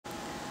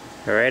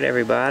Alright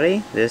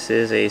everybody, this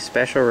is a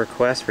special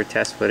request for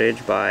test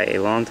footage by a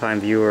longtime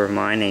viewer of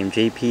mine named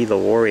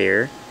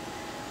jpthewarrior.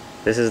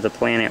 This is the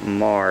planet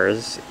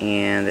Mars,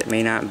 and it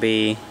may not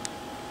be...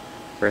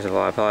 First of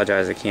all, I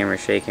apologize, the camera's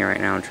shaking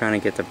right now. I'm trying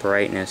to get the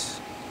brightness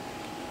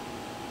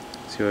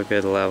to a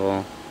good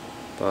level,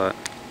 but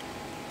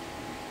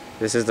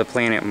this is the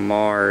planet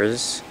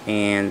Mars,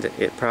 and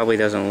it probably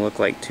doesn't look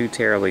like too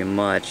terribly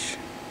much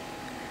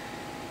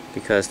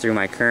because through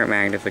my current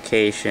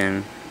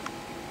magnification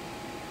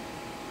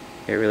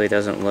it really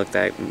doesn't look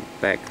that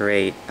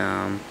great.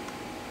 I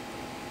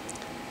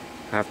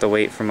have to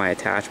wait for my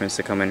attachments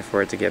to come in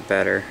for it to get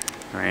better.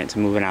 Alright, it's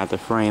moving out the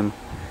frame.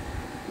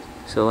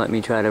 So let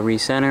me try to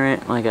recenter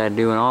it like I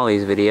do in all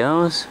these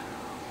videos.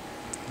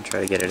 I'll try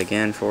to get it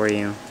again for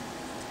you.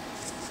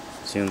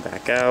 Zoom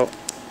back out.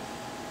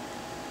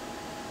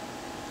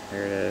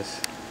 There it is.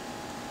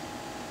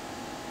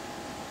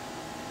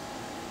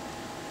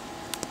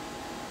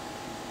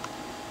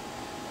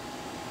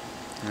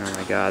 Oh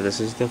my god, this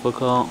is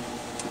difficult.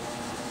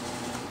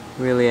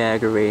 Really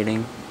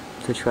aggravating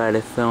to try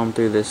to film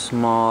through this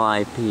small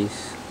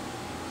eyepiece.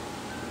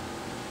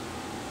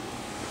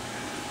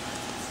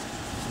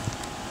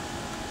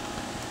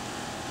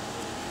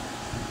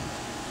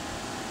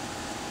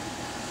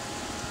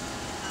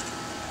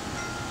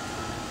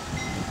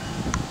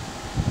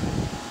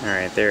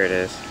 Alright, there it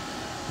is.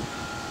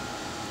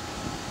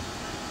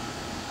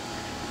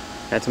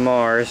 That's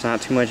Mars,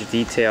 not too much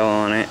detail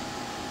on it,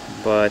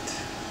 but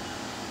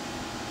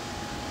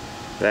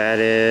that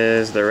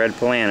is the red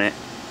planet.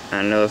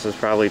 I know this is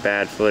probably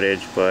bad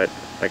footage, but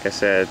like I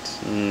said,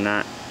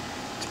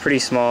 it's pretty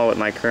small with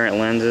my current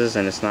lenses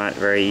and it's not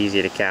very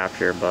easy to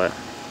capture, but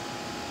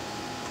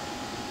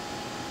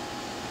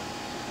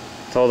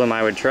told them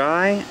I would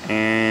try,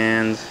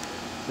 and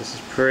this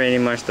is pretty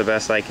much the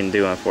best I can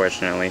do,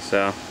 unfortunately,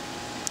 so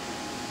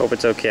hope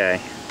it's okay.